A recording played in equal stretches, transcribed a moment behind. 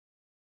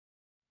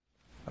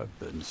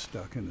Been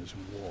stuck in this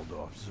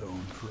walled-off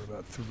zone for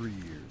about 3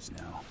 years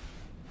now.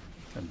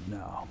 And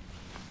now,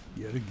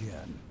 yet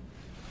again,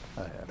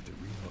 I have to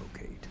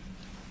relocate.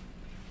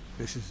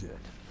 This is it.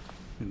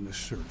 In the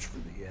search for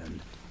the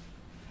end,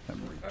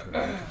 I'm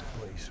returning to the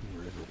place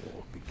where it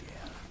all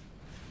began.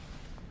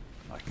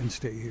 I can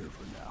stay here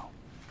for now.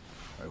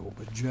 I hope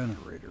a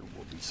generator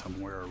will be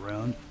somewhere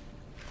around.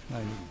 I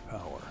need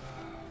power.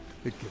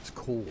 It gets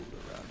cold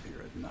around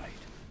here at night.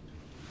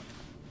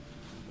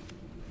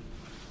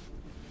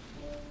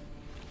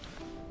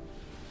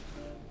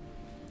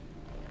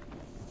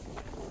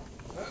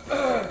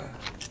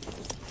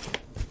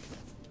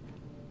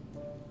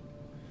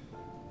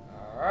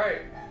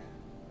 Alright.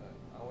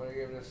 I'm gonna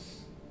give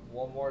this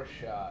one more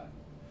shot.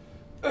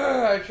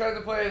 I tried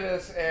to play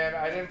this and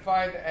I didn't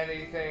find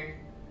anything.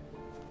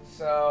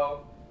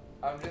 So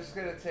I'm just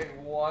gonna take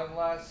one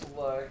last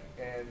look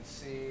and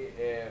see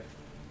if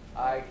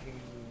I can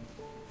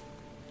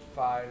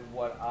find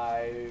what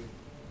I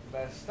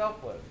messed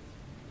up with.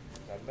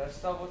 I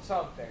messed up with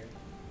something.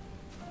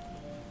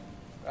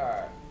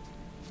 Alright.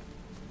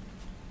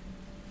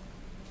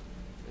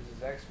 This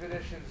is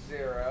Expedition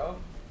 0.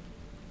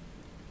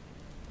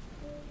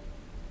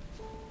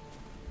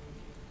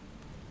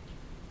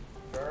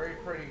 Very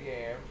pretty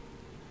game.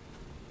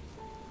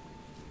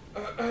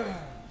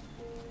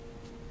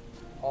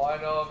 All I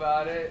know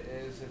about it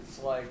is it's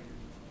like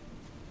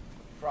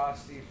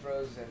Frosty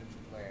Frozen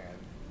Land.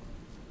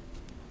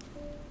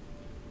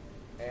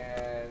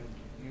 And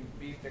you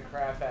beat the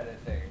crap out of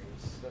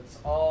things. That's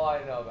all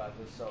I know about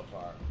this so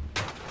far.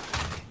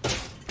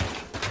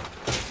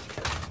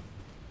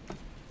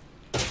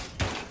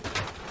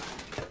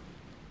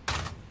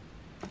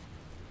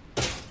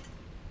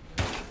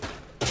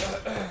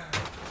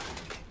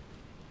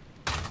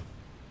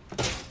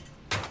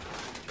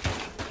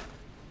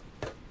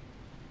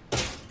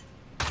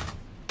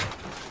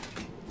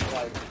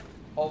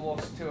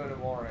 Almost 2 in the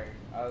morning.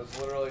 I was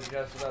literally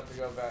just about to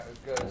go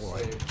to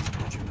sleep.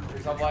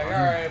 Because I'm like,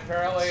 alright,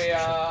 apparently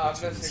I'm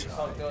missing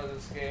something in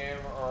this game,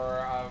 or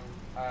I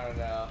don't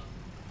know.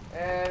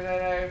 And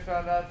then I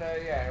found out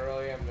that, yeah, I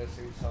really am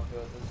missing something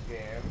with this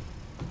game.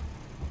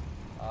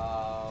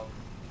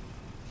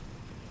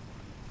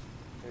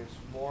 There's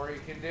more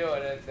you can do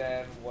in it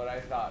than what I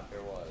thought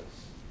there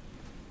was.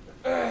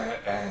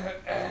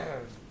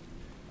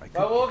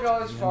 But we'll go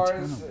as far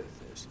as...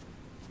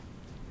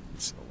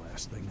 It's the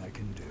last thing I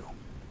can do.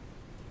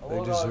 I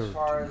will go as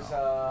far as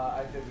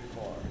I did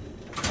before.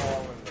 That's all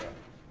I'm gonna do.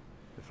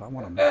 If I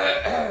want to make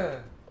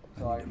it,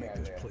 I need to make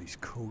this place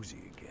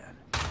cozy again.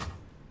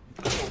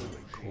 It's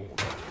really cold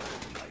at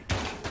night.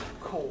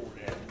 Cold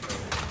at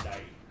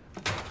night.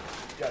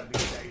 Gotta be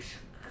nice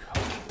and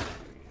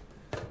cozy.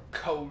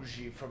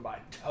 Cozy for my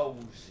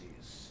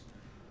toesies.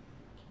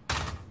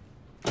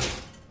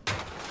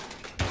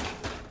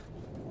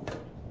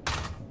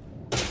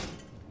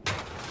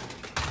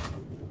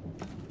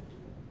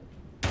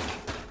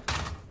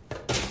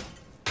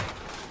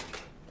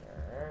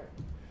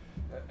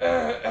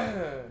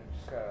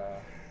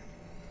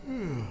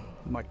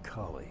 My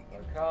colleague. My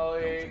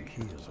colleague. I don't think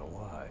he is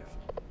alive.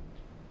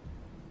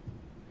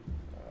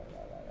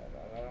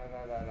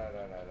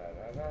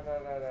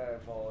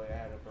 If only I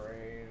had a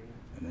brain.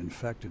 An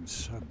infected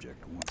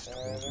subject once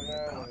told me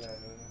about.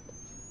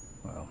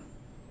 Well,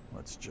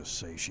 let's just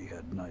say she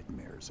had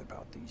nightmares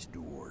about these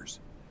doors.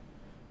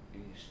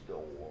 These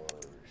doors.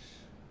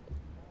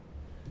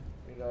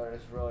 You know,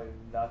 there's really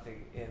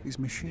nothing in these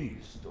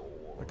machines. These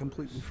doors. I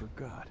completely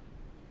forgot.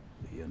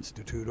 The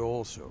Institute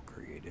also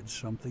created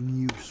something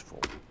useful.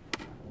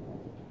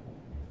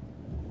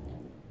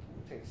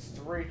 It takes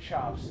 3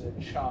 chops to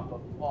chop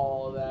up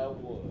all of that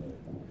wood.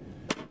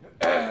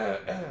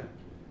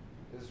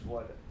 This is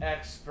what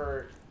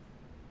expert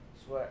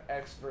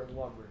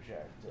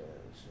lumberjack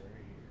does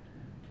right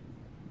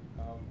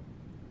here.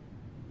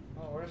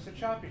 Oh, where's the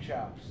choppy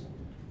chops?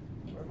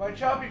 Where'd my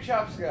choppy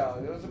chops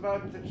go? It was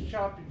about the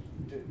choppies.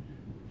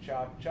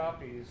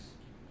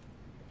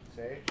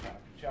 Say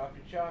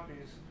choppy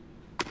choppies.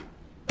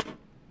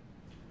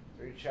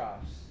 3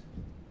 chops.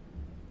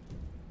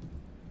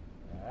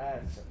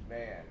 That's a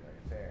man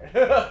right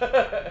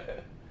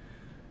there.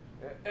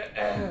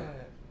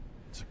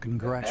 It's a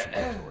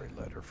congratulatory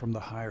letter from the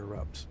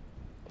higher-ups.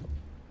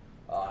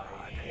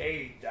 I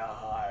hate the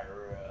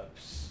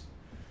higher-ups.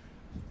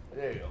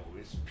 They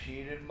always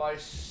peed in my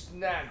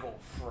snaggle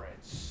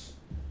fritz.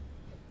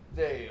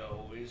 They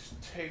always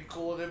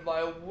tinkled in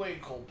my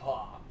winkle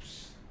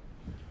pops.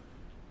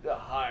 The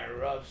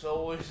higher-ups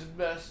always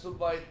messed with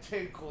my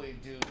tinkly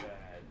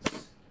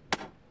doodads.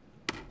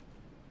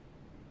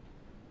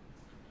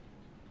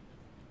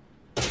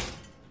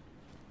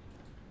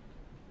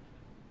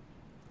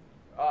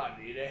 I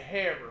need a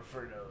hammer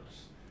for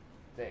those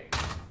things.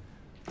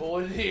 But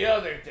with the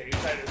other things,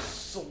 I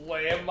just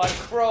slam my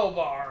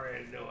crowbar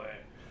into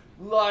it.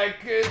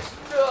 Like it's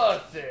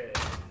nothing.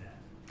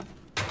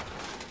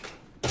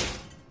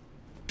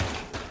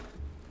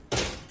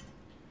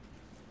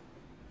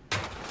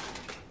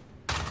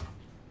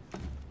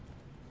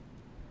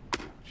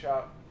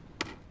 Chop,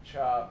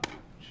 chop,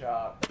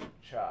 chop,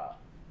 chop.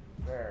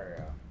 There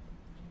we go.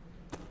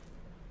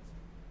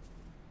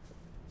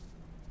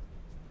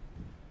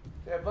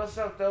 Yeah, bust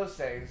up those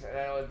things, and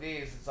then with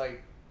these, it's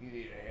like, you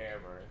need a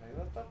hammer. Like,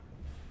 what the?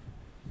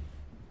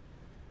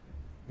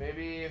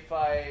 Maybe if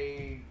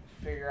I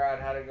figure out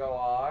how to go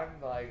on,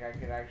 like, I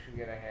can actually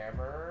get a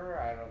hammer.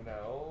 I don't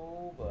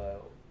know,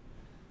 but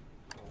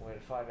we'll wait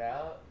to find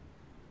out.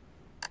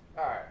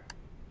 Alright.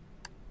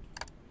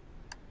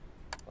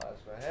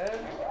 Plasma head.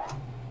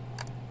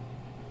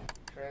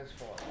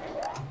 Transform.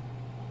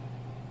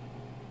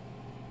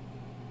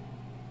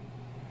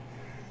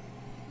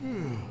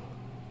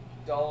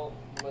 Don't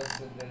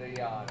listen to the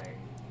yawning.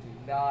 Do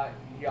not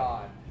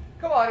yawn.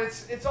 Come on,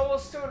 it's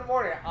almost 2 in the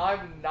morning.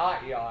 I'm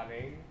not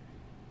yawning.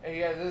 And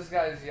yeah, this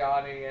guy's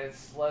yawning.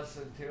 It's less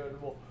than 2 in the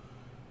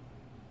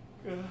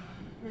morning.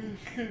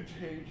 It's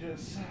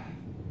contagious.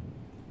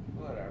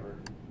 Whatever.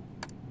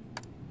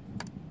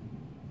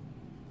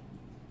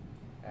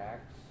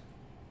 Axe.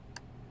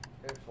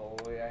 If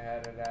only I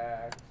had an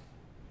axe.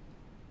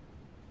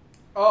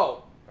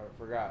 Oh! I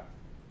forgot.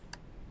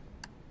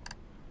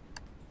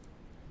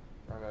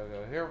 I gotta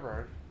go here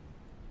first.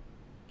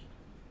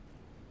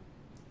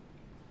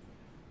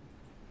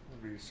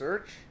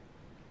 Research.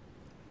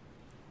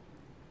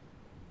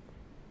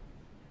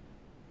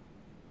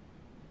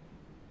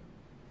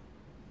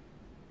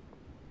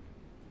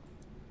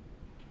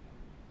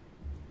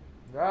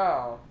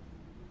 Now.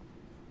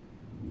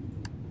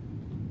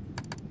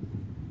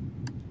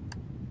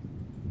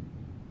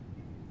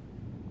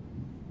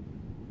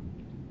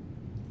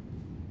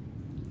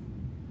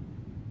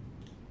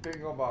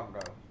 Bingo bongo.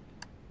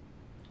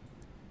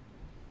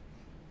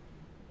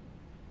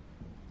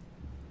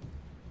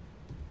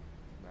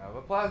 I have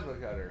a plasma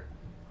cutter.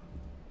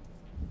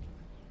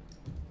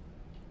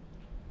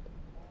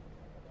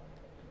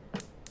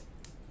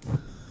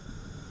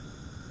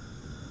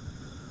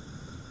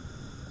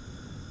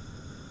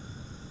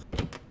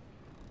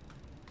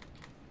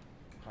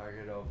 I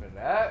could open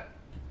that.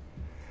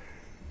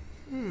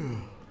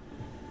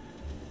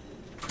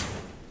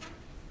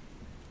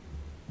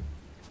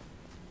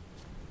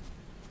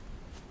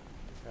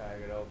 I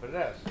could open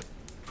this.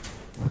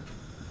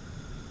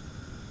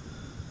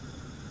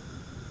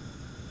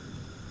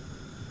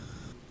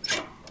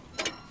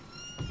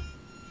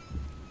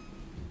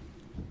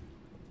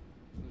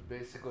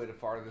 Basically the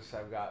farthest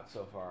I've got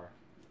so far.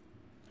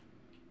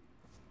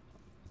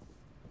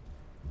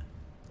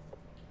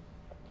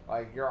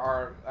 Like your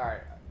arm,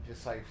 alright,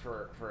 just like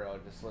for real,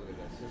 just look at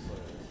this, just look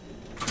at this.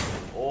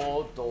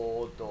 Oh,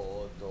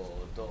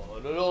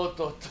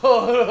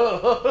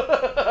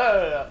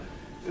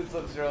 this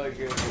looks really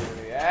good to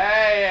me.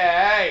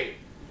 Hey!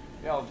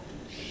 You don't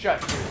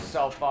shut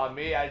yourself on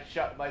me, I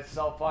shut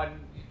myself on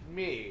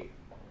me.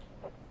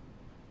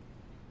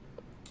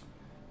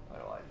 Why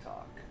do I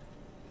talk?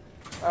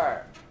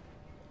 Alright.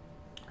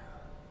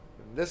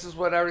 This is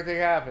when everything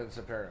happens,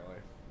 apparently.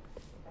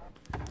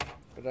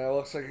 But now it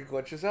looks like it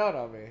glitches out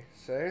on me.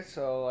 Say,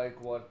 so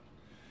like what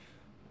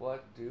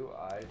do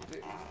I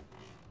do?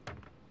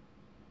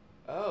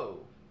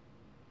 Oh.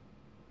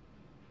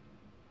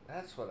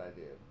 That's what I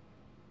did.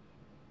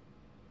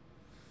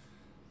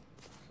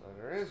 So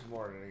there is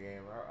more to the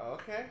game.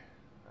 Okay.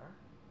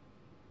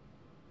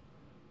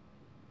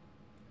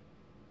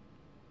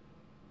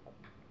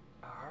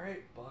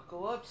 Alright,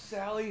 buckle up,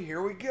 Sally.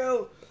 Here we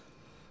go.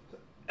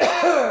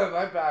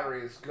 My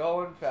battery is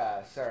going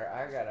fast. Sorry,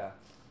 I gotta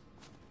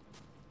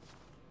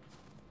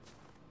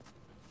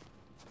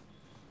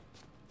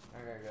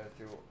go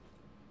through.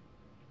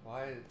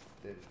 Why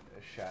did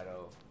a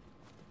shadow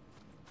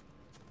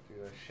do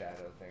a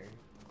shadow thing?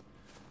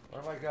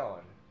 Where am I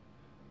going?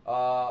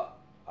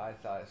 I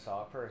thought I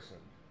saw a person.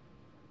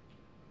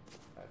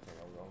 I think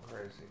I'm going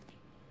crazy.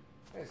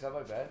 Hey, is that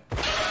my bed?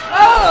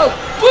 Oh!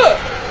 Fuck!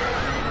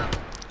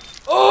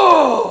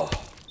 Oh!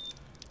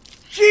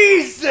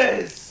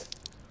 Jesus!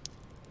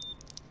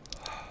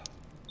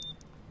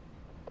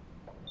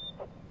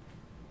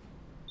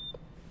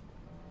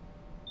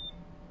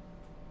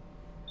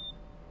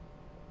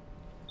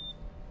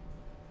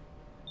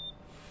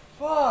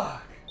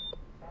 Fuck!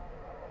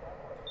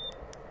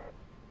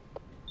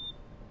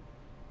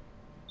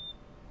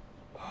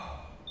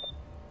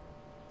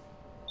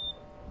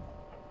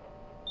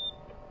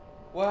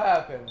 What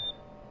happened?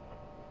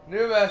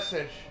 New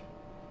message.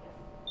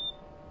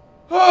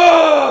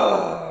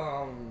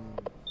 Oh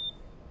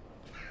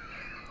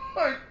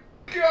my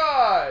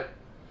God!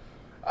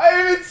 I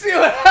didn't even see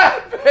what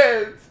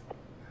happened!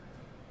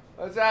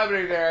 What's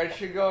happening there? I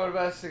should go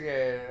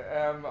investigate.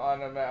 I'm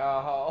on a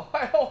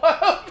I don't want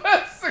to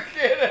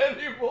investigate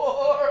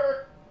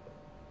anymore!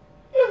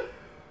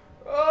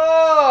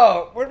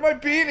 Oh! Where'd my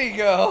beanie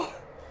go?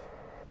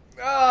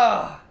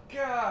 Oh,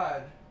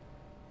 God!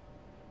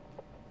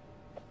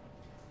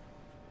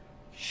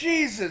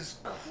 Jesus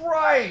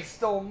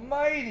Christ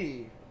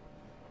almighty!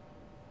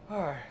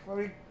 Alright, let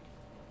me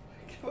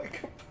get my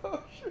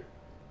composure.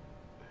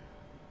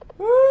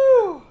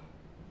 Woo!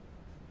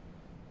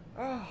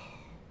 Oh.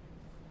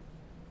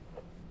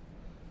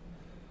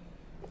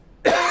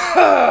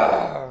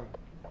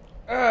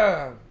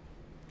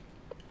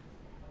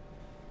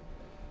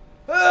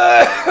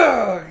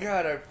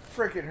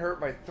 freaking hurt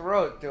my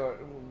throat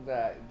doing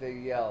that. The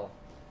yell.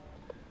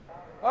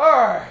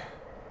 Alright.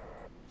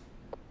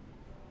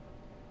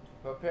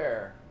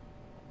 Prepare.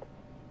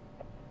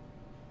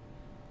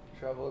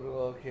 Travel to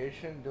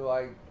location. Do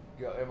I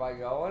go? Am I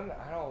going?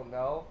 I don't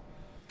know.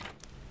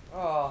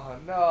 Oh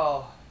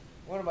no.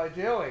 What am I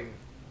doing?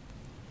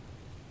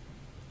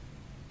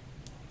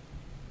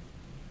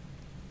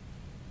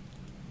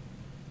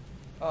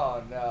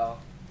 Oh no.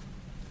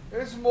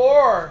 There's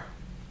more.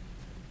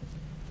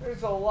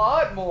 There's a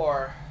lot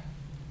more.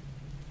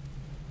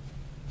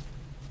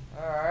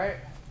 Alright.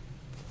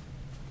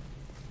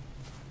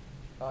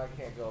 Oh, I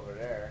can't go over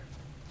there.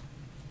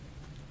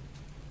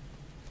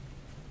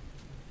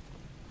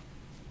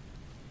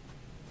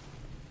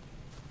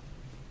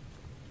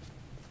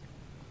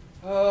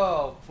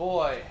 Oh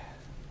boy.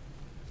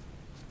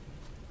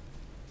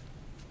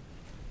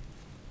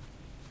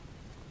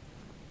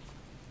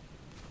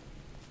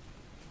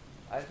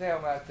 I think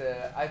I'm gonna have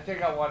to, I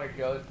think I want to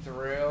go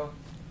through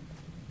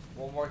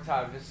one more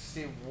time just to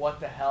see what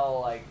the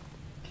hell like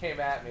came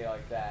at me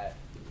like that.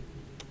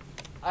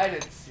 I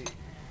didn't see.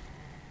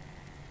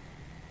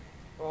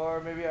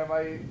 Or maybe I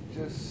might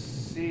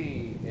just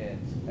see it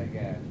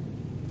again.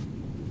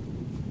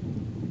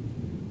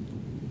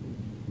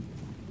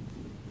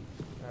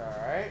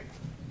 Alright.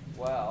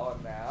 Well,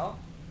 now.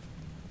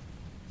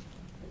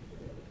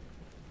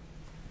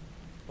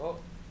 Oh.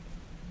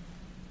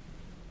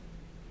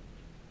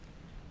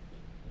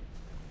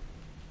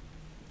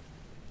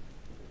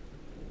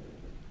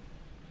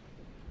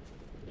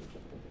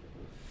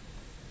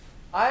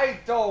 I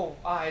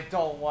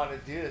don't want to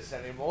do this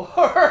anymore.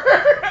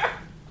 I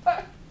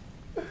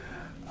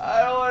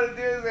don't want to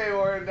do this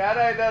anymore. Now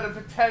that I know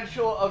the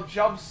potential of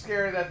jump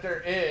scare that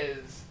there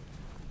is,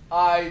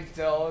 I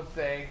don't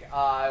think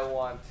I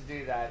want to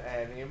do that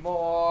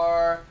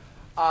anymore.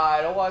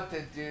 I don't want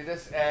to do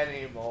this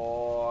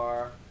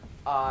anymore.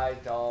 I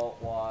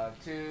don't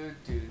want to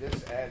do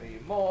this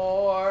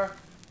anymore.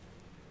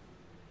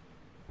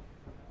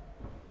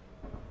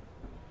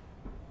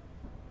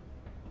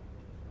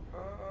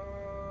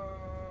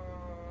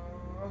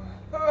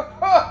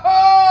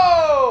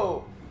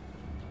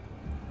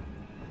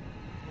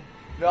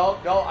 No,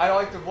 no, I don't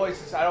like the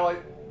voices. I don't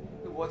like.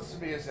 What's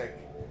the music?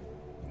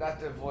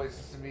 Not the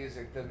voices, the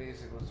music. The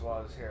music was what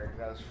I was hearing.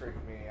 That was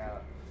freaking me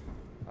out.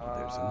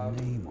 There's a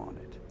name on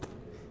it.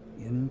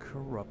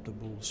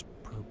 Incorruptible's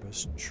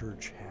Purpose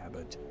Church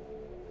Habit.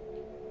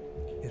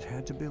 It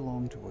had to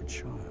belong to a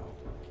child.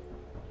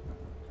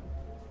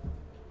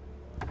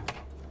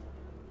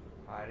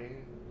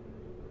 Hiding.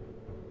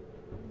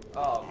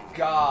 Oh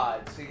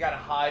God! So you gotta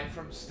hide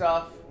from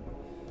stuff.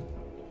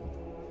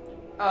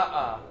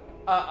 I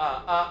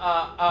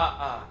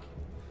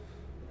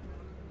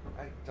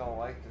don't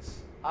like this.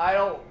 I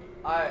don't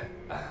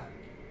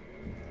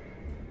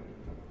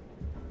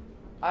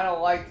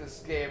like this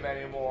game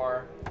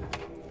anymore.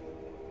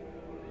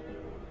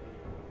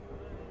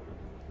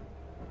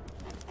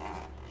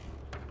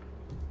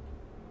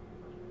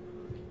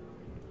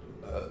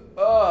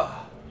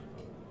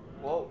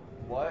 Well,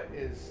 what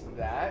is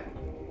that?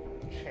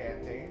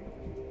 Chanting.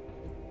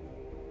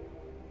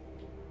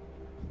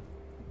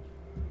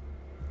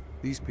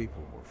 These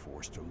people were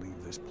forced to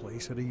leave this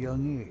place at a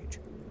young age.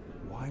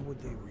 Why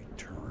would they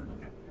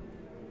return?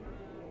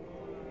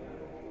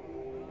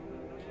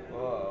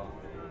 Whoa.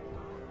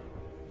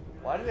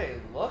 Why do they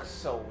look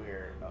so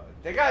weird?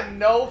 They got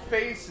no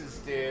faces,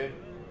 dude.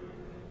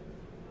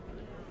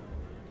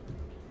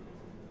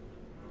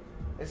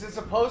 Is it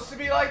supposed to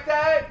be like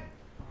that?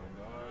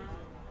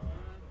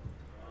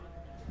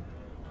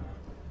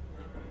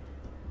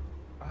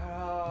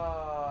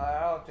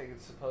 I don't think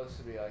it's supposed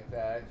to be like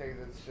that. I think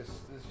it's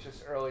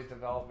just early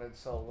development,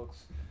 so it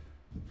looks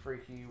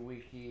freaky,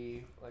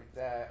 weaky like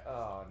that.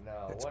 Oh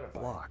no! It's what if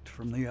blocked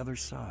from the other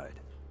side?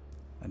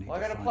 I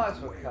got a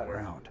plasma cutter.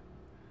 Around.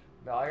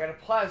 No, I got a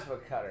plasma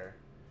cutter.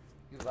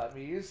 You let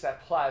me use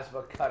that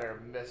plasma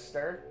cutter,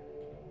 mister.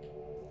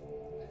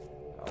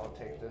 I will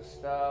take this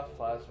stuff.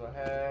 Plasma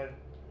head.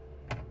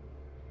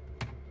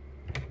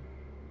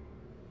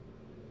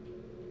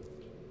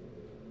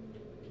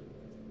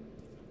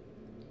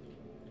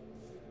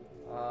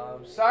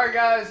 Sorry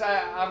guys,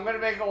 I'm gonna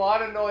make a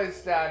lot of noise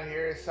down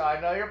here, so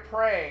I know you're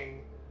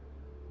praying.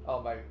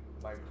 Oh, my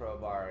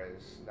crowbar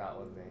is not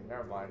with me.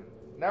 Never mind.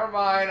 Never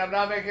mind, I'm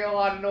not making a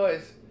lot of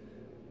noise.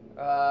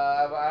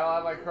 I don't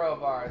have my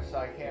crowbar, so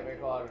I can't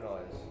make a lot of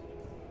noise.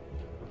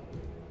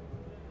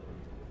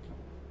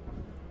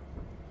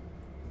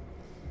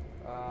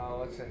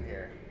 What's in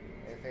here?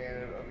 Anything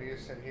of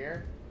use in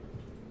here?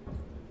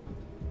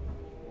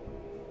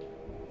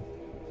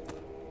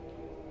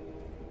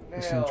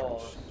 This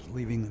entrance is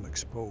leaving them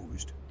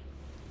exposed.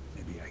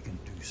 Maybe I can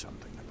do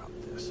something about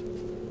this.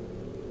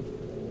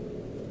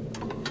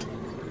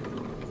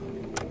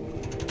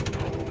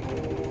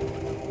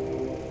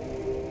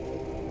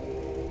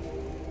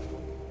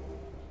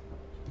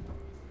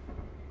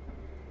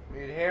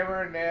 Need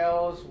hammer,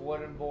 nails,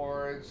 wooden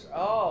boards.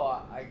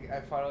 Oh, I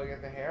finally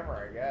get the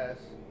hammer, I guess.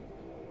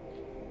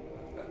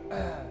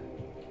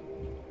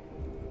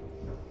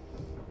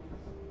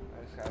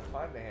 just gotta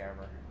find the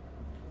hammer.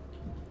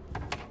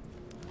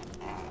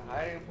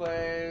 Hiding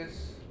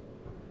place.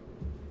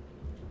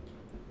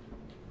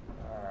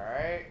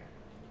 Alright.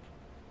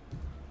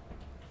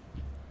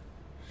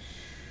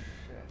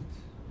 Shit.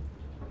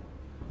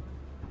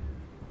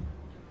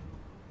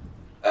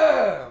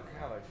 Oh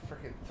god, my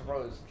freaking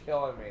throat is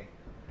killing me.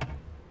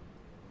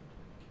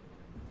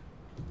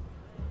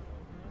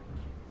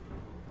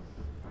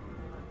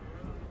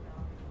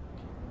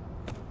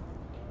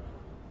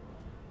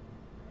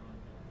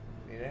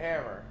 Need a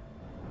hammer.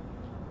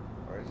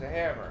 Where's the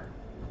hammer?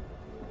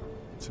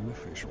 It's an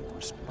official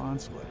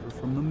response letter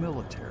from the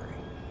military.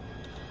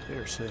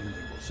 They're saying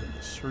they will send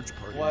a search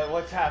party.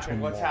 What's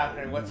happening? What's tomorrow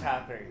happening? What's morning.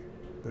 happening?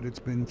 But it's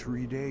been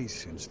 3 days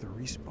since the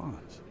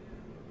response.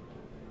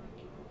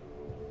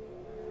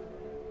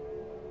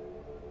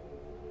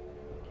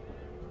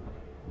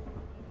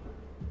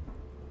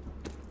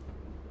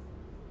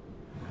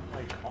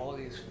 Like all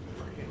these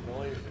freaking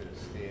noises,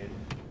 dude.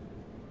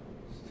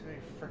 There's too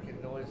many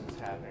freaking noises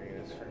happening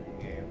in this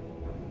freaking game.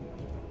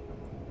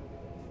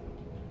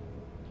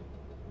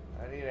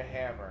 I need a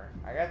hammer.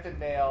 I got the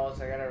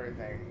nails, I got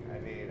everything I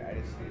need. I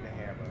just need a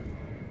hammer.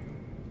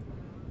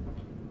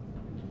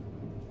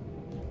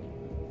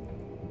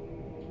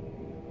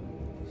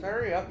 Is I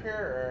already up here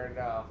or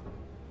no?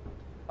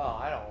 Oh,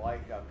 I don't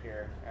like up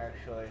here,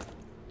 actually.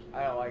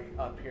 I don't like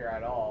up here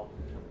at all.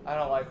 I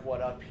don't like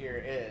what up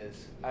here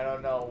is. I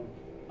don't know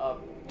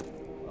up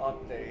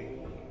the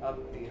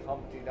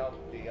Humpty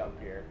Dumpty up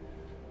here.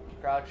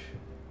 Crouch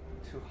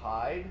to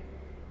hide.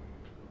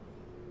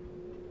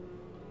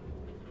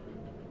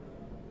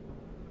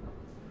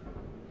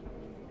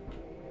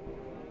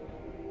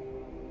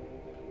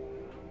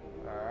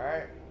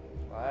 Alright.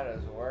 Well, that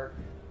doesn't work.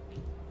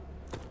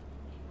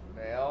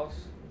 Nails.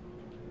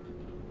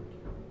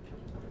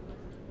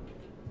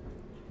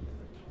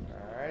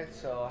 Alright,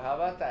 so how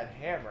about that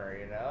hammer,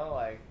 you know?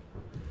 Like,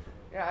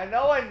 yeah, I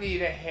know I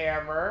need a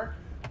hammer,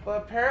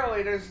 but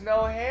apparently there's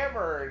no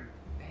hammer.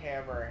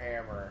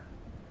 Hammer.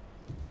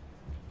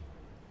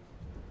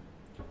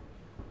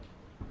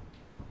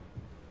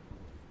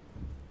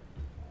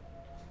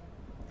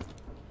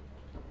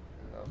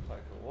 No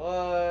plank of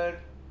wood.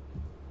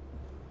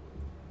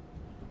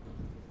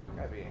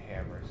 Gotta be a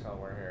hammer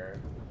somewhere here.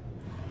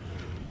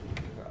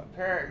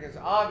 Because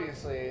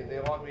obviously they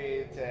want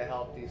me to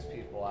help these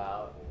people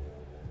out.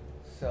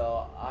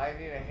 So I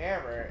need a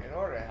hammer in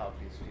order to help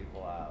these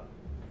people out.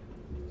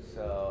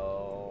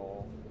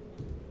 So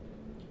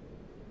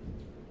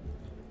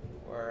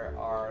where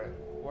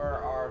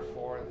are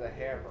for the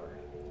hammer?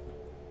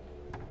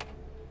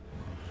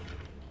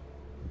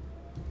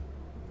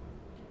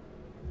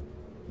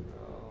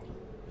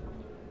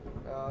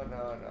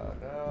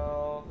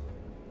 No.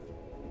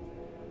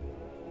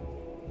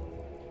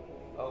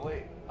 Oh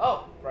wait.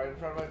 Oh, right in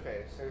front of my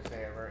face. There's the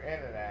hammer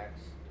and an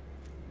axe.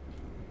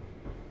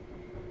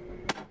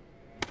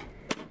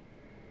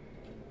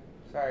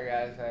 Sorry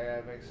guys, I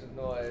gotta make some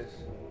noise.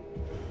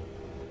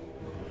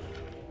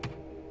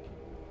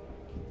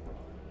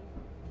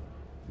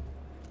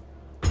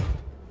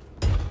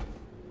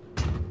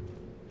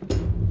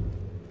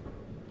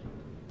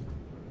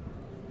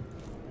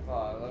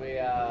 Hold on, let me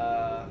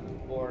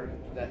board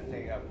that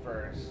thing up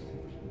first.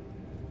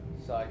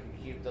 So I can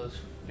keep those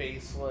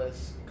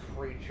faceless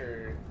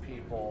creature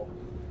people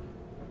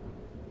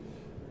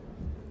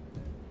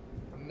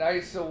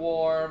nice and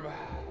warm.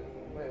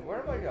 Wait,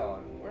 where am I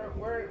going?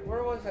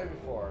 Where was I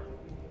before?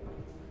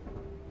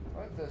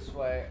 Went this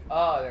way.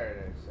 Oh, there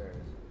it is.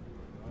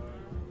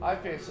 Hi,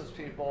 faceless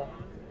people.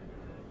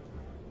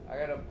 I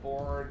gotta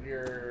board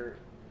your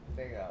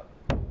thing up.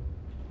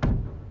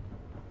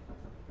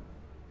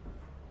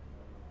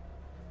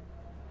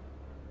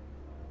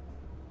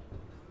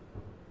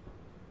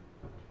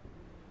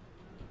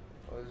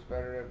 What is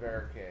better than a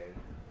barricade?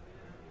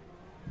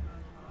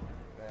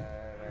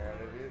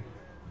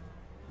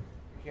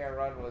 You can't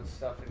run with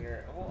stuff in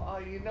your... Well,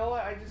 you know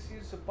what? I just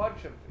used a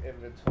bunch of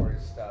inventory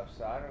stuff,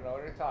 so I don't know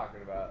what you're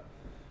talking about.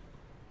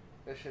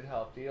 This should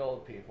help the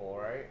old people,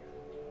 right?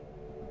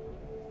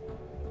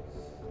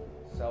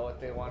 So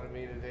what they wanted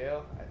me to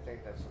do? I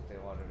think that's what they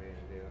wanted me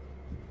to do.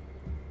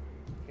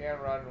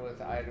 Can't run with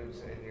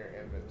items in your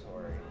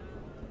inventory.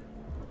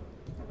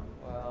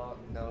 Well,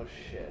 no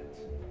shit.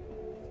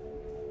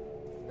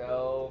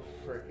 No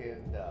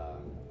frickin' duh.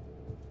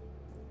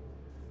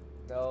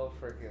 No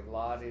frickin'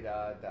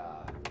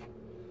 la-di-da-da.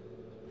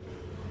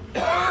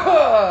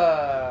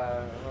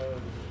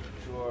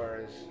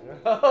 Drawers.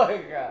 Oh my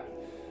god.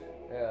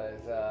 Yeah,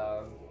 it's,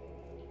 oh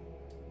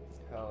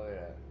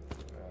yeah.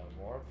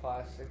 More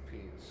plastic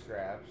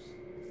scraps.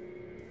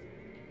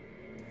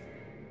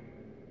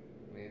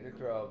 Need the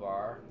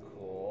crowbar.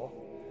 Cool.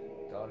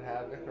 Don't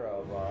have the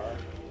crowbar.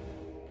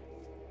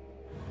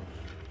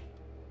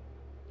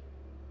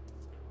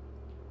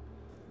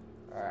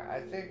 Alright,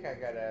 I think I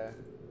gotta...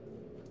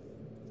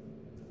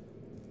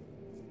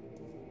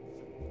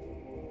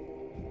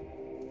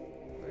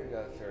 Let me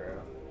go through.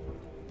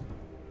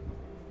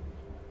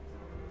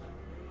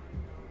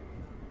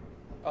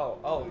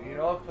 Oh, you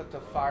know what? Put the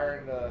fire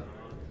in the...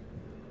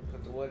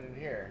 wood in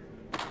here.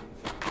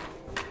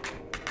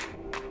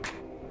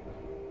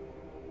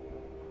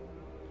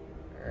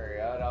 There we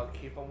go, and I'll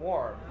keep them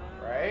warm,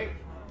 right?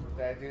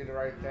 Did I do the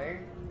right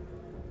thing?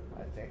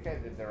 I think I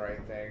did the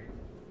right thing.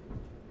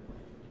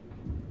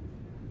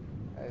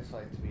 I just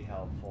like to be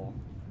helpful.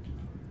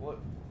 What,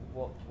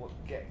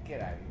 get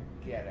out of here.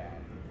 Get out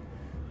of here.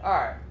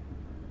 Alright.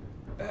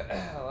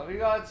 Let me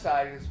go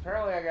outside, because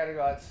apparently I gotta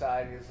go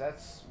outside, because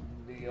that's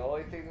the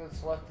only thing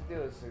that's left to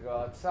do is to go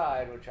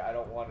outside, which I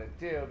don't want to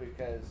do,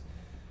 because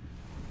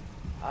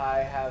I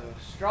have a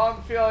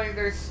strong feeling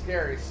there's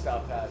scary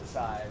stuff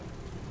outside,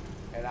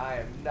 and I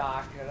am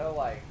not gonna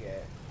like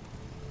it.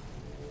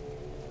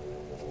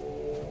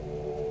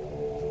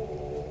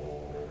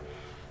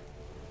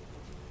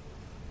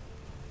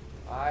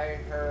 I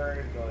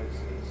heard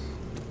noises.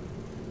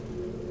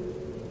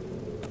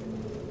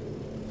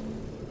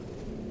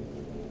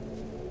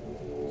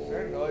 Is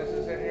there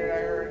noises in here I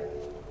heard?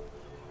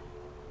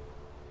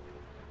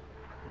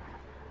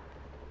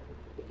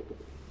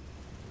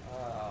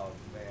 Oh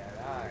man,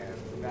 I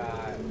am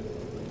not.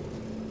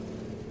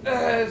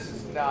 This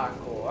is not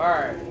cool.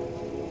 Alright.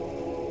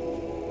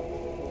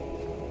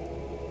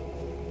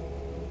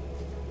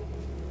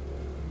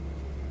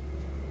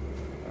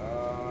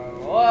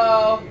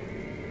 Hello?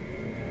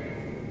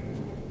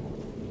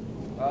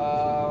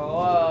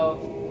 Hello?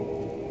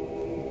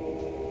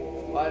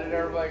 Why did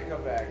everybody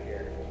come back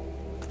here?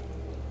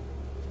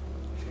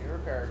 Machine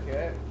repair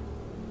kit.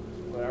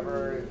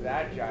 Whatever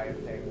that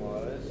giant thing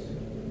was.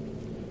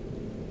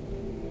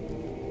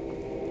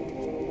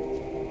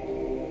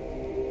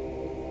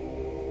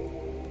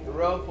 The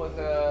rope with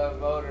the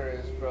motor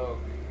is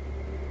broke.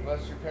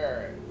 Let's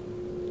repair it.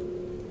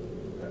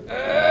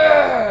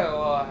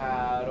 Well,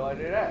 how do I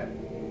do that?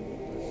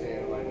 Let's see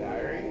in my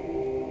diary.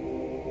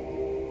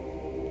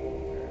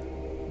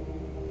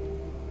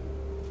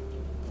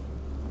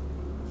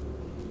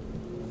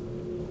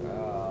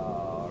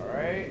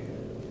 Alright.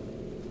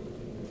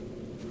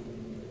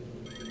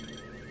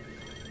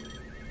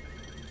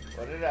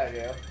 What did I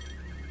do?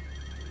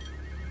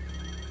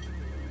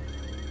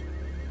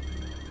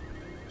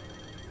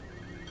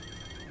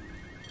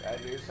 Did I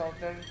do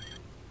something?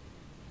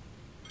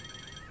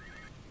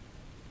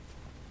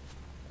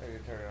 I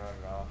can turn it on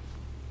and off.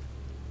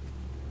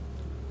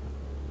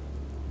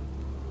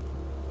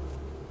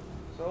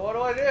 So what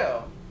do I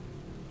do?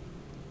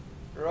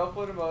 The rope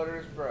with the motor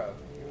is broke.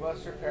 You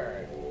must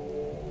repair it.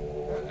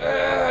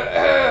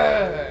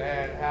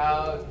 And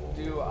how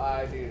do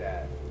I do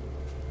that?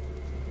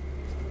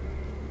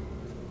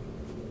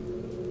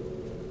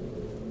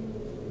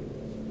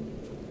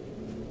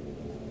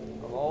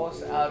 I'm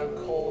almost out of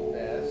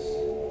coldness.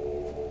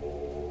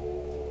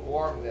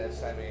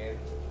 Warmness, I mean.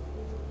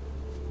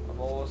 I'm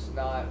almost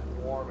not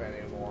warm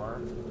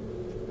anymore.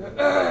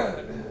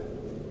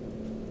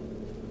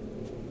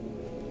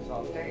 So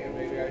I'm thinking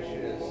maybe I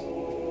should just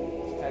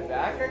head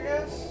back, I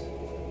guess?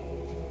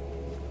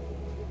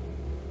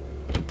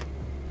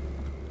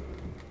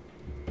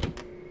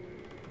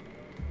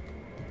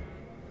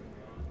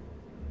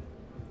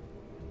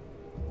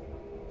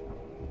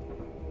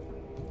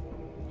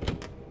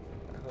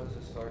 Close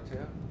this door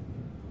too.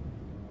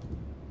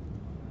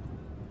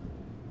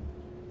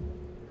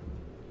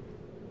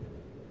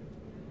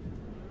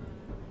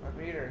 My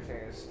meter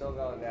thing is still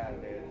going down,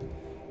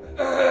 dude.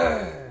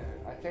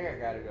 I think I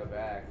gotta go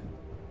back.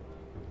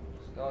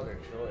 There's no other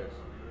choice.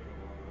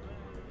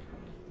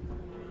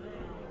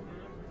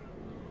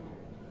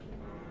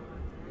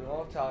 You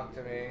won't talk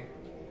to me.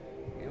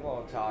 You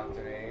won't talk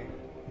to me.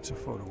 It's a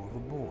photo of a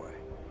boy.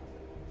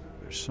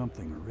 There's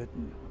something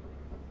written.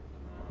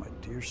 My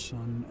dear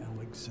son,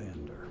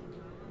 Alexander.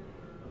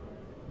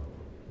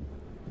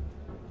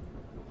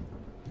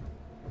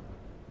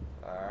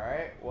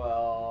 Alright,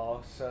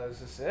 well, so is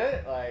this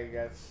it? Like,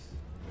 that's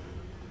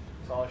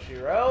all she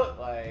wrote?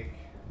 Like,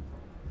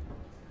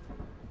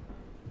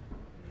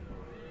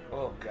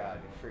 oh god,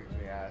 you freaked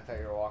me out. I thought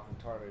you were walking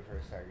toward me for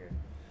a second.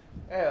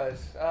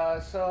 Anyways,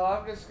 so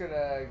I'm just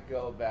gonna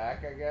go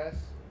back, I guess.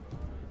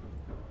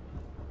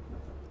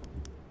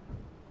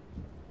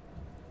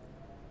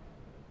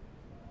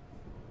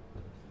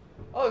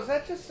 Oh, is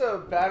that just a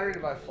battery to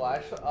my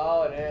flashlight?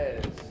 Oh, it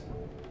is.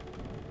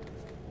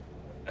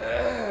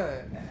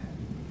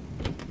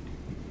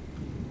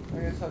 I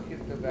guess I'll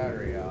keep the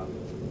battery off.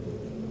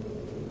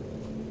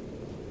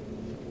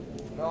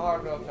 No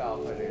harm, no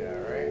foul if I do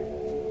that, right?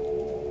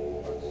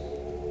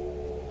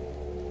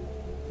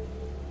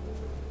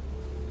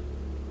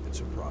 It's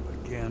a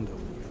propaganda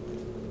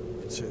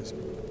leaflet. It says,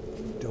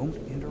 don't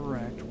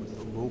interact with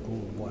the local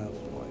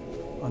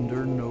wildlife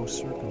under no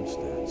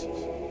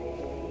circumstances.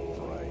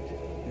 Right,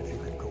 if you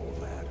could call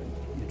that an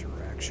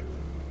interaction.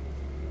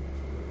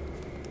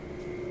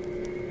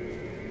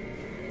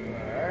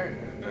 Alright.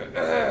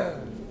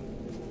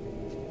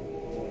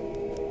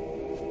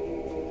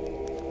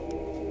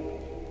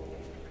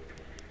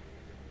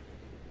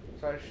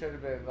 So I should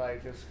have been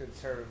like just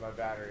conserving my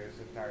battery this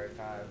entire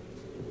time.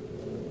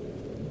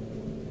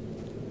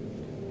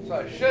 So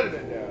I should have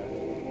been doing.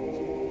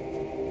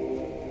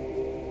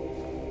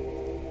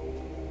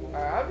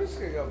 Alright, I'm just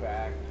gonna go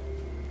back.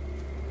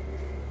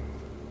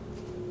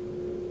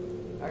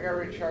 I gotta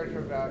recharge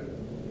my back.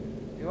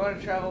 You want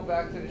to travel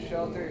back to the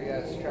shelter?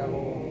 Yes,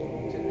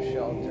 travel to the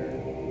shelter.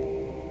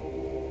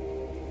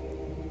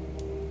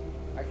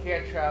 I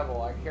can't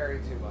travel. I carry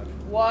too much.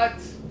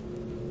 What?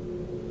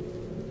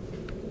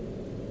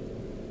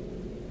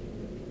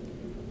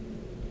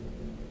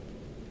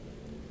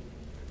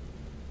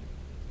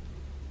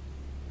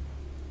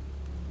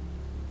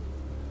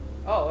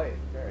 Oh, wait.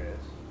 There it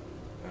is.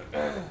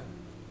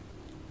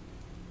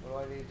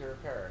 What do I need to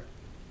repair it?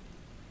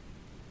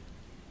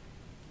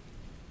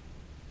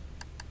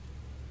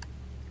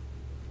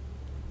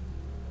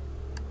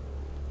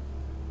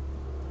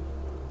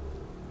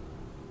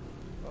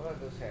 What about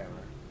this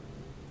hammer?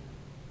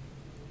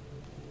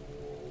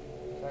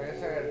 So I guess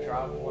I gotta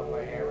drop one of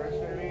my hammers,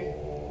 maybe?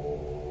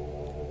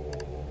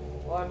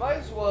 Well, I might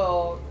as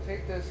well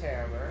take this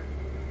hammer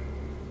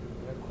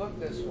and equip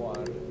this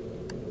one,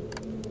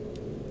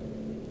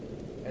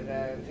 and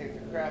then take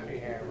the crappy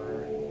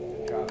hammer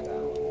and drop that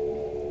one.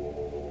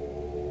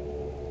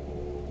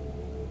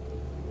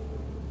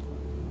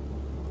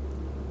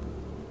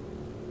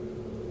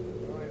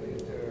 What do I need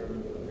to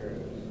repair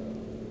this stuff?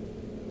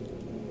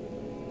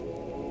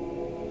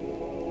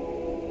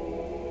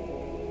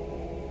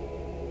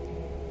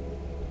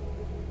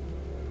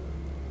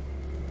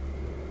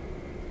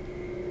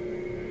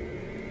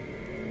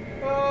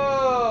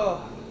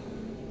 Oh!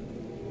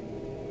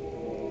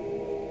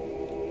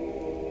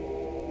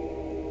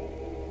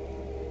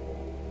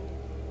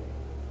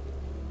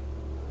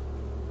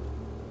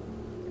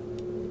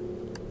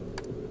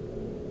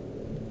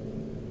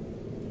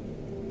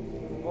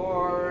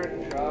 More,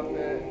 drop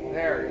it.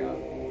 There we go.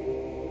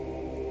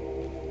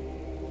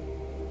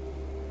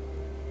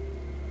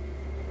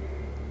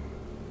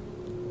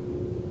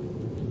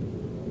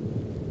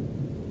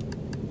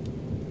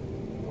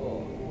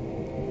 Cool.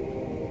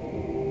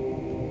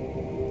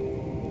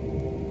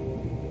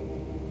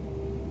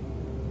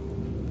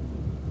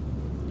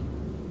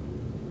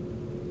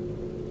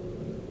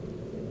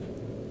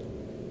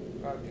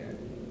 Okay.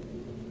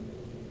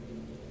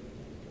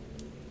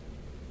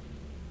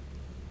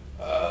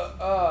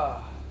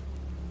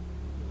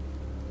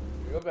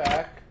 Go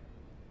back.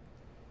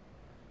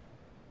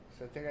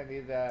 So I think I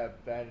need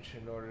that bench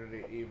in order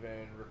to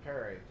even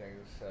repair anything,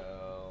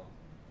 so...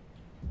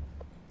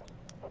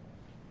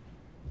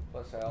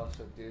 Plus I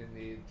also do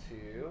need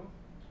to...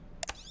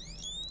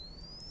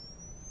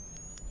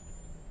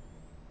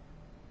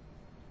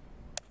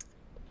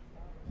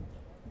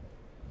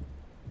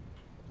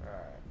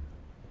 Alright.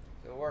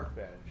 The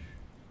workbench.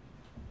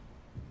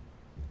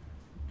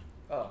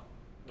 Oh,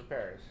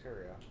 repairs. Here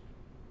we go.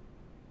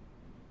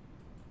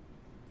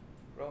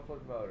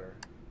 Ropewood motor.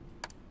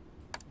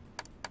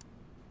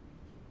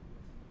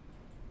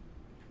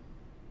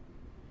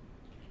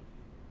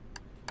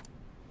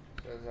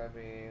 Does that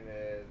mean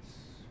it's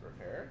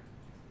repaired?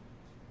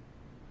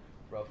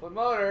 Ropewood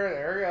motor,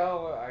 there we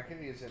go. I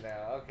can use it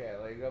now. Okay,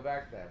 let me go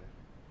back then.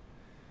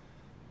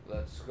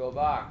 Let's go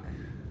back.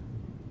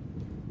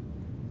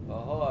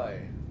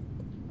 Ahoy.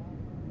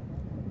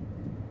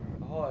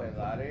 Ahoy,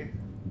 laddie.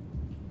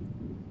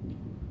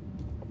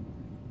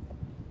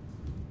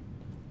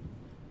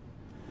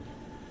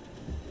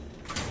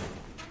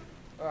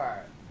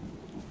 Alright.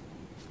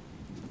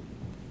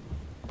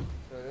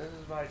 So this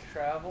is my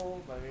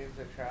travel, my means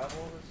to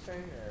travel this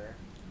thing, or...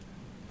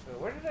 So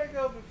where did I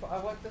go before?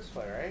 I went this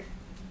way, right?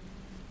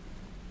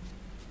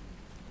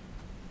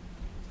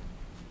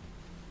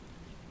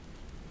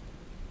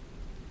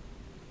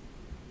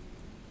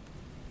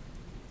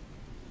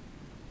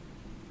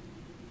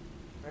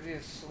 I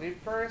need to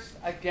sleep first?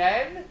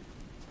 Again?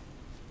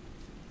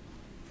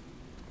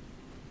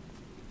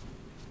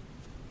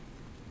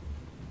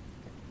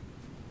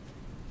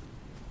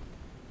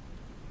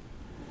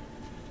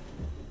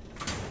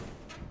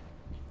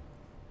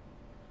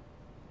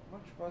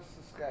 Must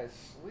this guy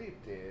sleep,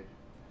 dude?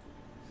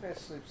 This guy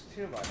sleeps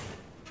too much,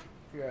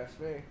 if you ask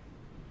me.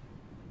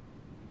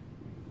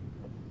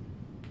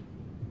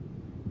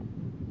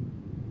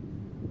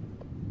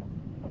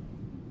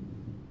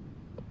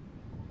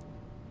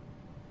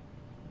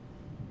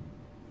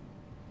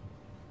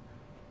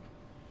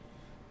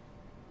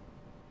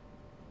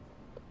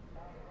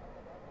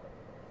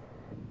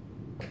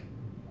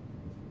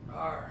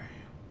 Alright.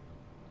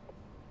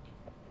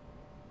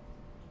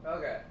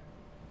 Okay.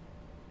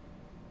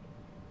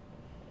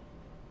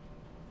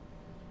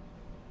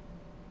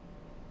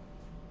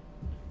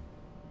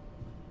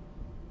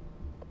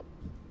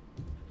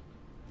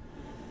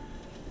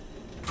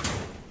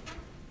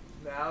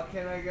 Now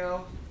can I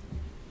go?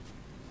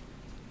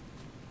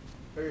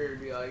 Figured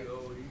it'd be like,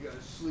 oh, you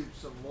gotta sleep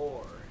some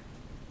more.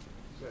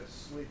 You gotta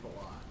sleep a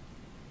lot.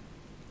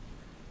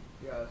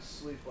 You gotta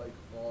sleep like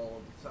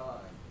all the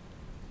time.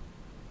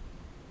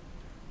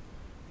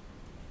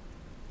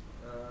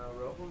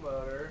 Rope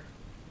motor.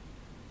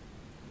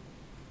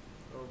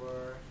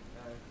 Over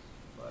X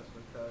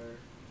plasma cutter.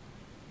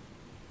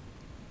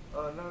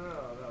 Oh no.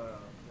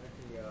 That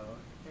can go.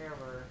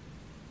 Hammer.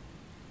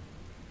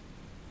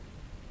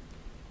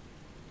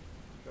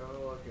 Show me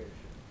the location.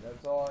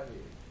 That's all I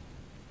need.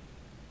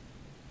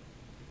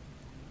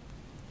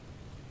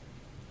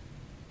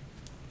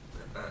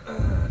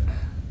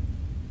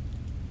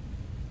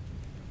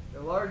 A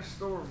large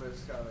storm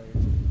is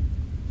coming.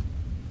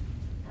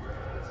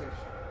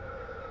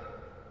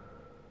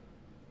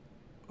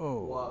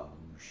 Oh, what?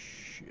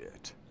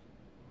 Shit.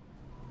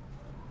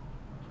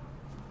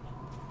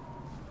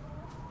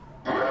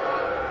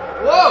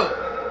 Whoa!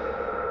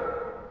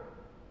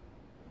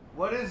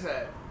 What is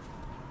that?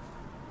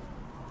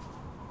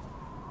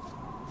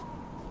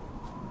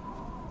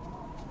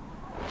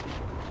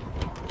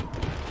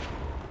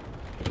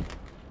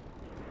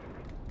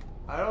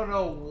 I don't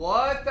know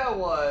what that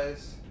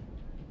was.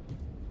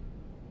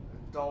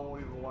 I don't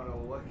even want to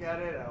look at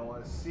it. I don't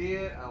want to see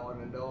it. I want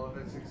to know of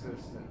its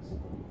existence.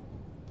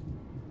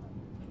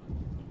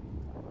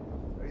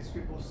 Are these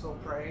people still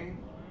praying?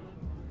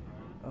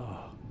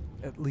 Oh,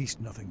 at least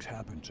nothing's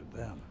happened to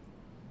them.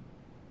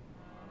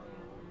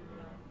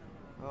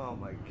 Oh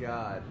my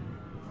god.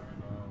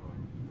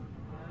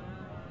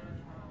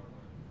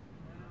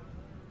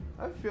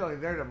 I'm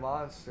feeling they're the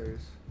monsters.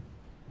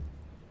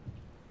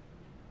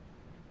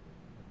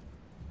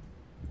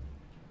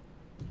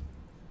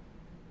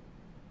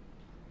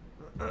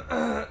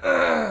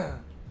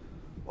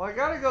 Well, I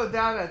gotta go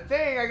down that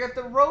thing. I got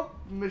the rope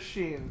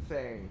machine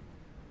thing.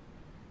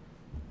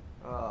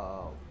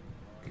 Oh,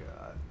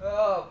 God.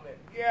 Oh, my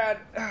God.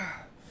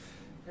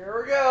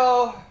 Here we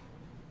go.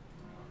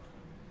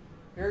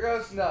 Here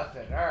goes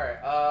nothing. Alright,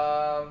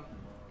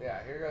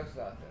 yeah, here goes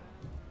nothing.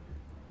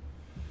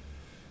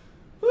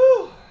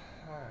 Whew.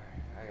 Alright,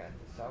 I got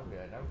this. I'm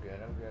good. I'm good.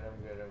 I'm good.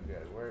 I'm good. I'm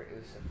good. Where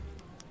is it?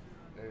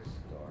 There's the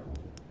door.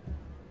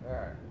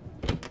 Alright.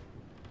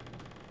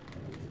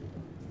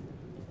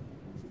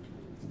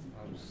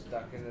 I'm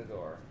stuck in the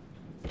door.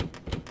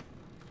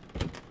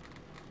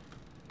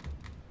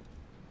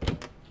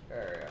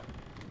 There we go.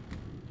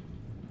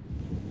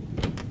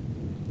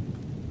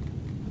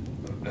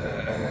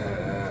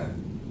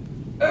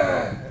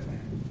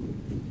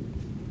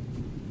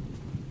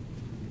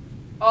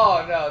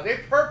 Oh no, they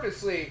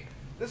purposely,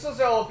 this was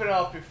open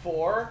up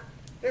before.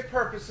 They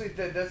purposely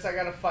did this. I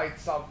gotta fight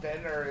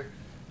something or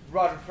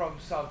run from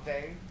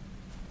something.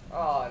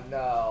 Oh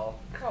no,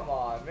 come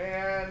on,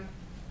 man.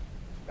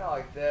 Not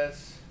like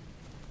this.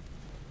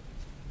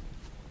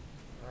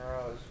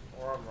 Or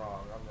I'm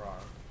wrong, I'm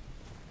wrong.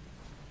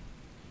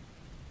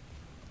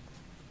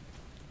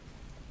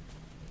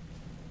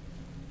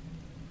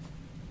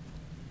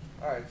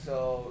 Alright,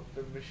 so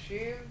the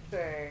machine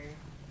thing,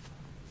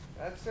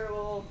 that's their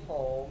little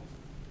home.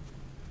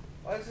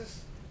 Why is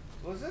this,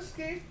 was this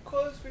gate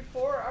closed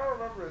before? I don't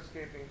remember this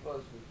gate being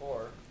closed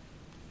before.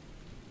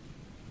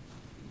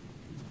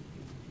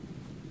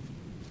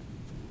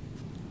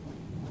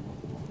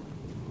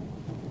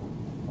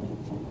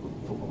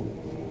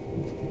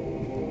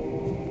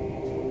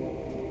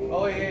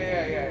 Oh,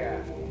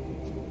 yeah.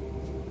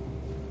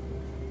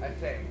 I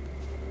think.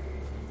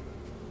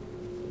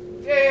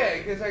 Yeah,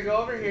 because I go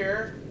over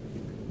here,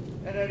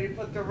 and then you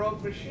put the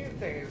rope machine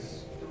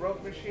things. The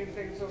rope machine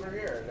things over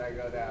here that I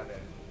go down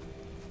in.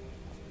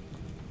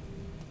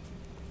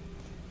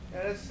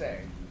 Yeah, this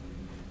thing.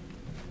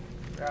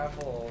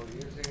 Grapple,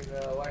 using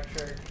the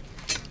electric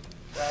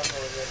grapple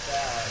to get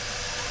down.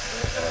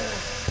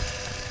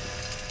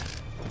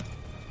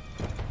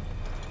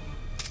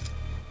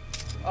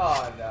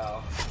 Oh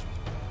no.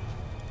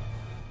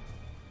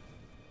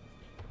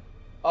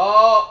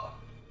 Oh!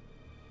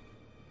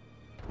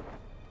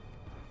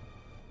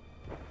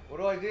 What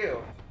do I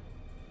do?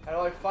 How do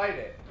I fight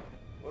it?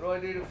 What do I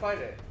do to fight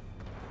it?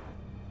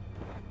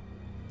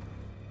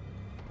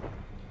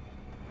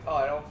 Oh,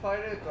 I don't fight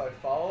it? Do I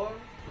follow him?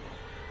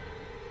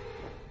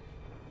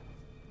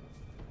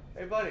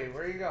 Hey buddy,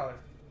 where are you going?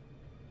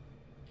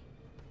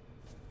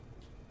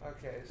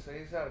 Okay, so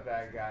he's not a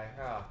bad guy.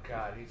 Oh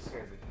god, he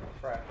scared me to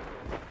crap.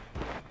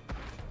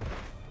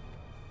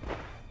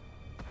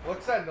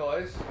 What's that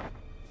noise?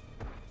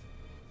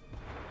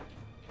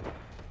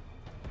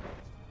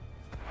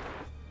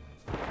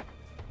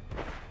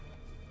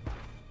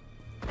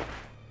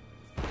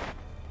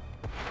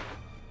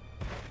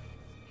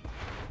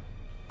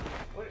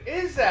 What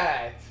is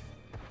that?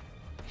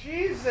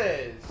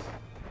 Jesus!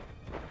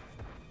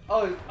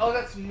 Oh,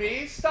 that's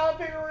me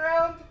stomping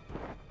around?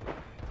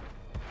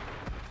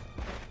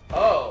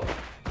 Oh.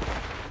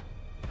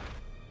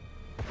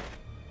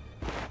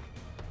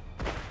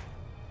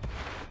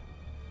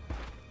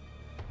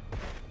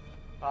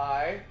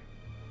 Hi.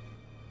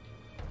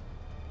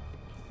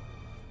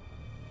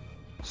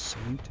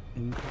 Saint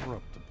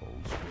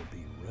Incorruptibles will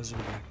be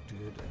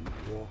resurrected and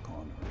walk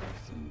on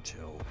Earth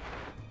until...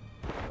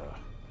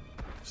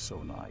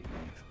 so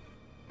naive.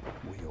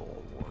 We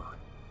all were.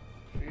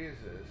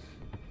 Jesus.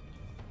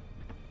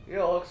 You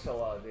don't look so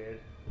well, dude.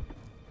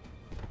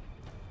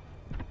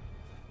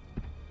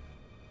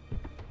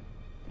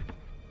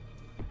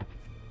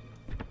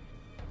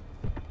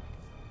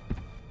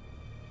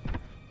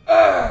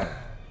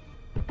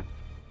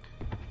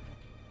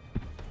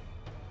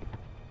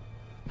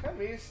 Is that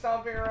me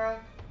stomping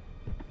around?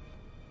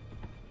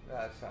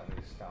 That's not me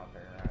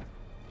stomping around.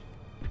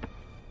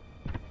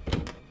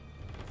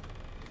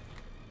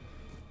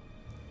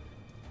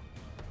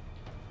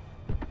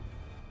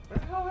 Where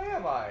the hell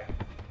am I?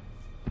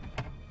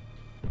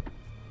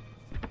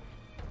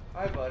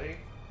 Hi, buddy.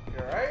 You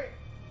alright?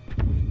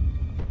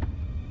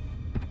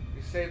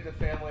 You saved the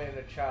family and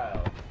a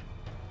child.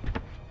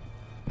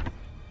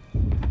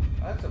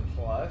 That's a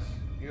plus.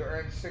 You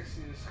earned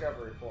 60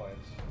 discovery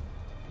points.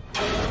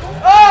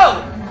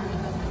 Oh!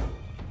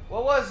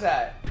 What was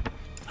that?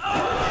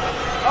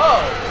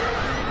 Oh!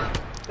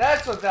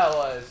 That's what that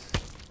was.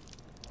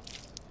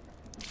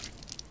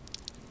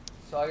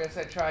 So I guess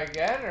I try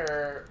again,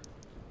 or...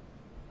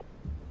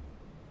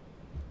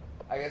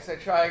 I guess I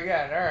try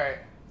again, alright.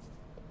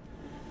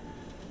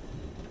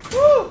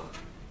 Woo!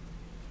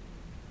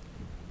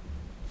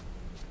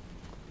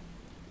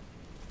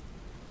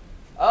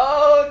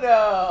 Oh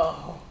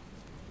no!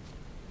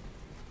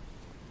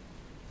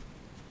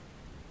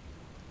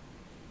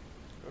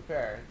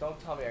 Repair. Don't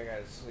tell me I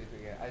gotta sleep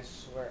again. I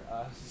swear,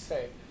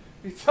 say,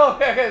 you tell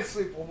me I gotta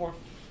sleep one more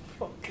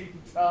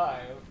fucking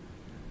time.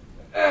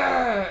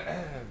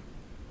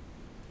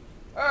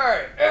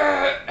 Alright.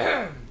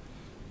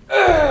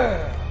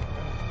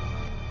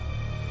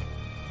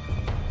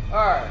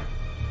 Alright.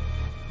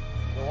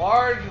 The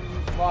large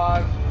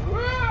monster.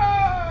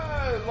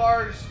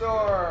 Large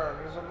storm.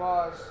 There's a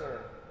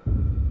monster.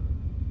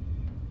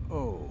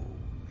 Oh,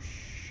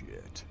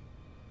 shit.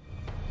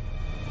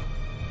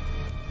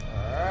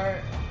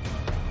 Alright.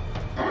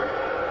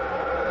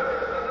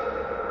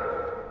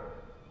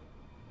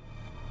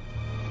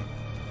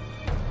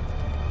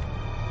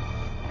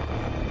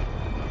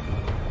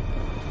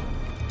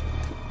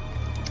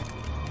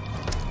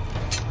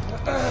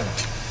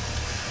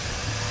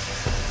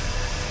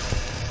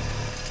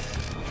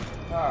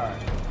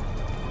 Alright.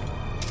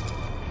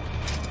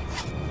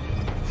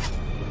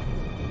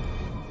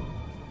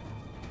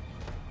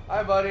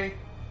 Hi, buddy.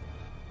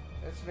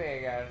 It's me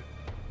again.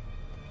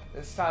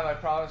 This time I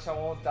promise I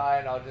won't die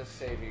and I'll just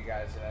save you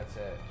guys and that's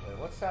it. Wait,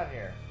 what's down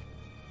here?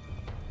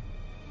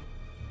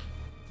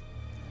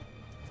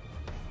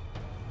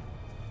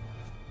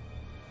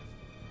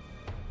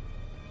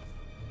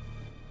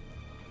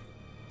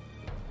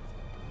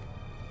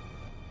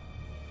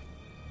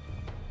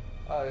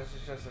 Oh, this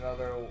is just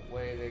another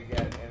way to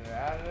get in and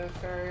out of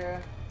this area?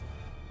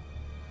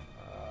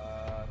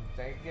 I'm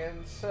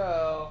thinking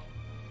so.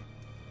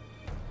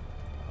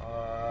 Or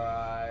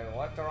I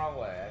went the wrong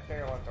way. I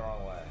think I went the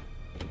wrong way.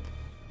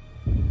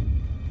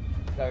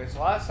 No, because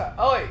last time...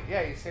 Oh, wait.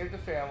 Yeah, you saved the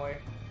family.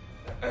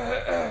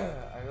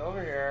 I go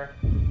over here.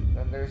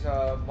 Then there's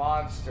a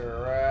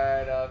monster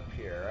right up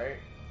here, right?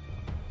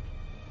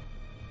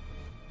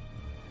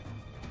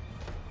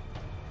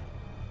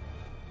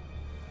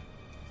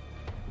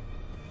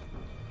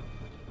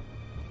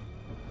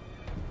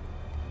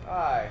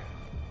 Hi.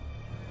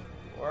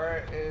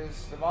 Where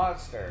is the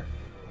monster?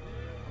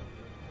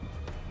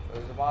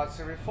 There was a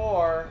monster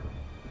before.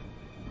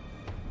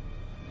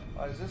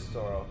 Why is this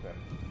door open?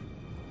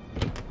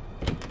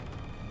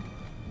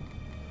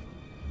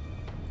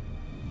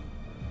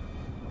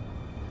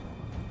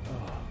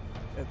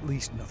 At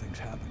least nothing's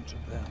happened to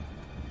them.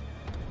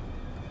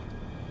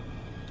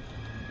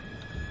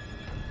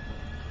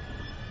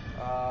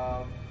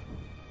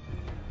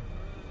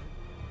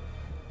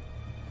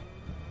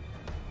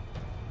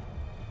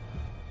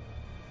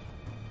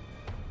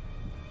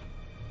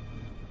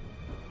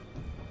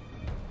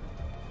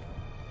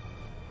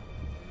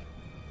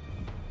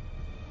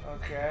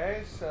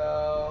 Okay,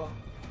 so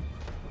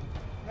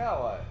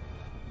now what?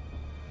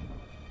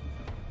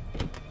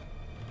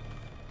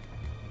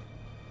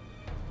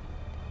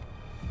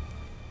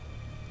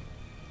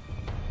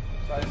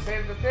 So I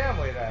saved the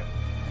family then.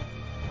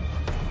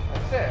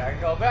 That's it, I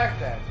can go back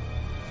then.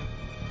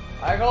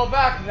 I go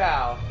back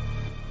now.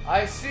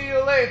 I see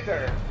you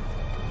later.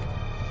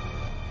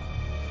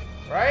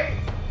 Right?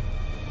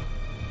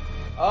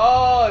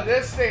 Oh,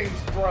 this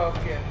thing's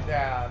broken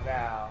down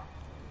now.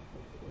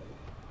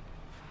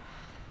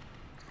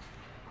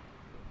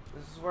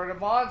 This is where the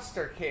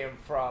monster came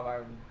from,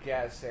 I'm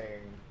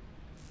guessing.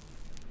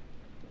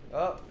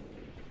 Oh.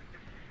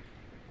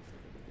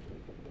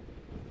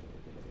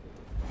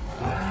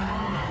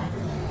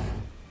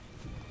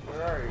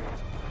 Where are you?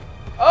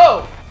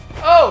 Oh!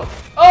 Oh!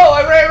 Oh!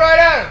 I ran right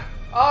at him!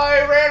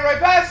 I ran right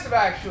past him,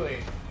 actually.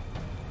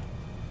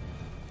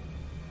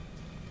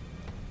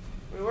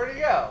 Wait, where'd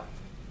he go?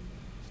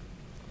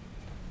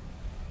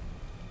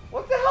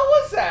 What the hell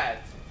was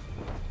that?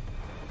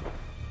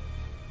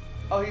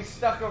 Oh, he's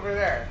stuck over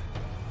there.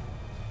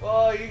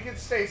 Well, you can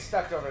stay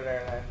stuck over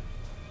there then.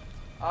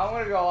 I'm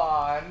gonna go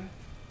on.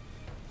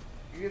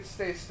 You can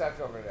stay stuck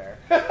over there.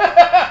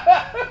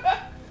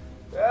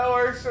 That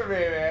works for me,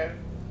 man.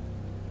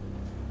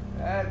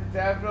 That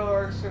definitely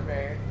works for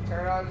me.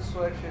 Turn on the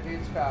switch, it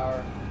needs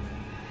power.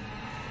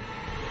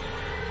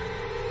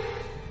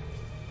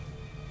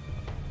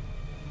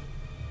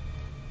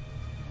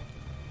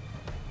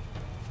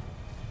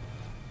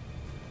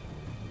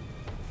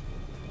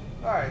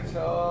 Alright,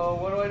 so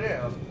what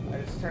do?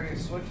 I just turn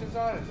these switches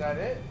on? Is that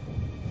it?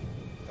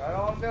 that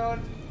all I'm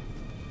doing?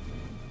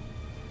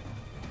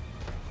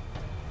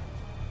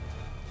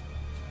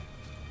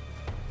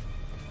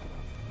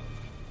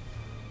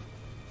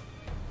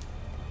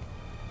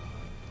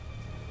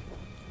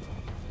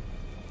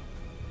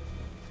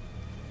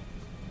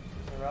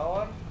 Is there no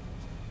one?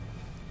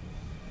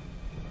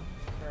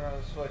 Turn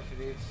on the switch. It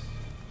needs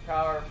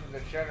power from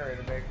the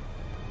generator to make...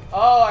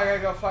 Oh, I gotta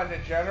go find the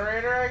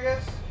generator, I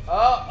guess?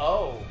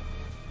 Oh.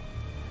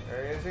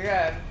 There he is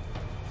again.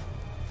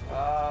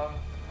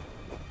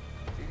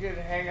 You can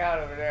hang out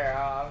over there.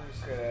 I'm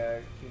just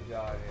gonna keep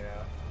going, you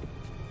know.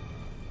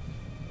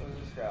 Where's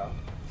this go?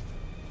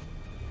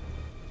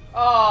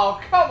 Oh,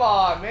 come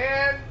on,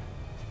 man!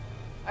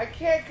 I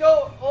can't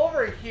go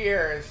over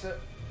here. So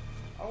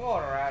I'm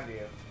going around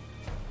you.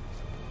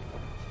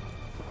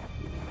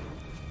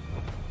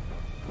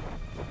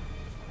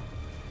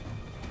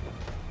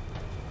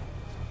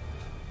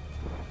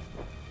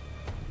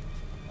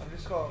 I'm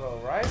just gonna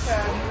go right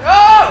past.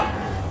 Oh!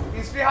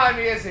 He's behind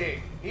me, is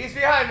he? He's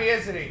behind me,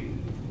 isn't he?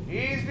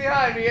 He's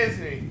behind me,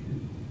 isn't he?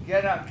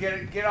 Get up,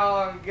 get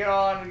on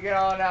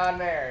down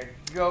there.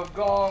 Go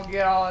on,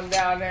 get on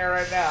down there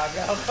right now.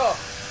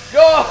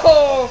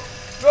 Go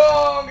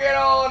on, get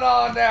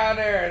on down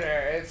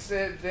there.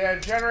 The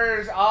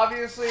generator's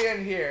obviously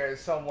in here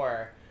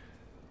somewhere.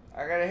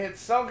 I gotta hit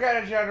some kind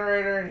of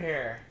generator in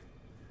here.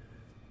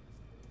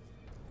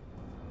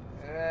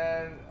 And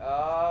then,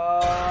 oh,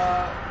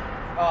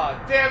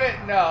 damn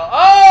it, no.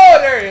 Oh,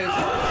 there he is.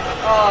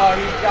 Oh,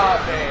 he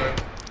got me.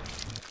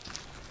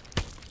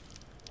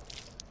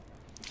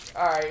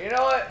 Alright, you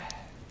know what?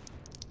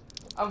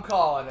 I'm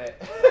calling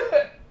it.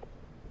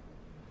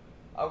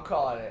 I'm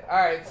calling it.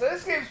 Alright, so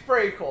this game's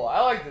pretty cool.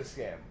 I like this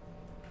game.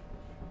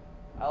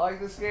 I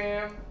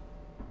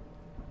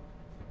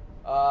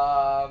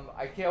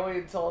can't wait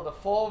until the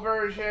full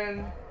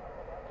version.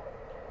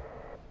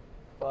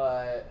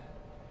 But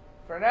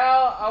for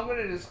now, I'm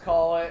gonna just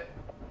call it.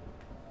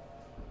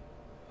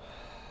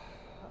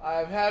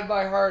 I've had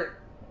my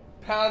heart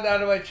pound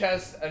out of my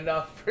chest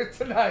enough for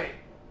tonight.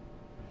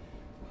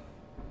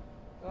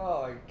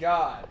 Oh my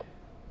god.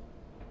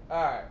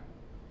 Alright.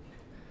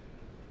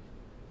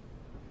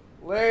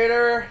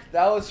 Later.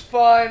 That was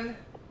fun.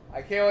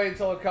 I can't wait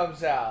until it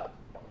comes out.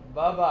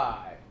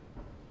 Bye-bye.